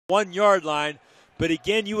1 yard line. But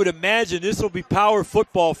again, you would imagine this will be power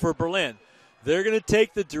football for Berlin. They're going to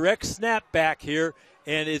take the direct snap back here,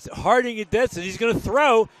 and it's Harding and Denson. He's going to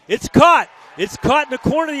throw. It's caught. It's caught in the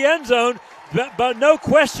corner of the end zone, but no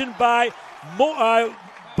question by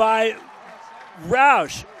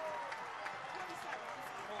Roush.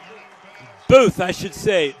 Booth, I should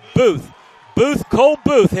say. Cole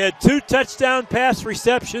Booth had 2 touchdown pass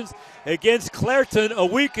receptions against Clairton a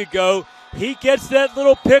week ago. He gets that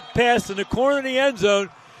little pick pass in the corner of the end zone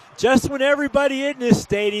just when everybody in this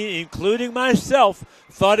stadium, including myself,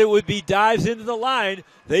 thought it would be dives into the line.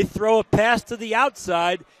 They throw a pass to the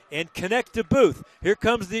outside and connect to Booth. Here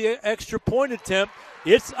comes the extra point attempt.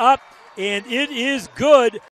 It's up, and it is good.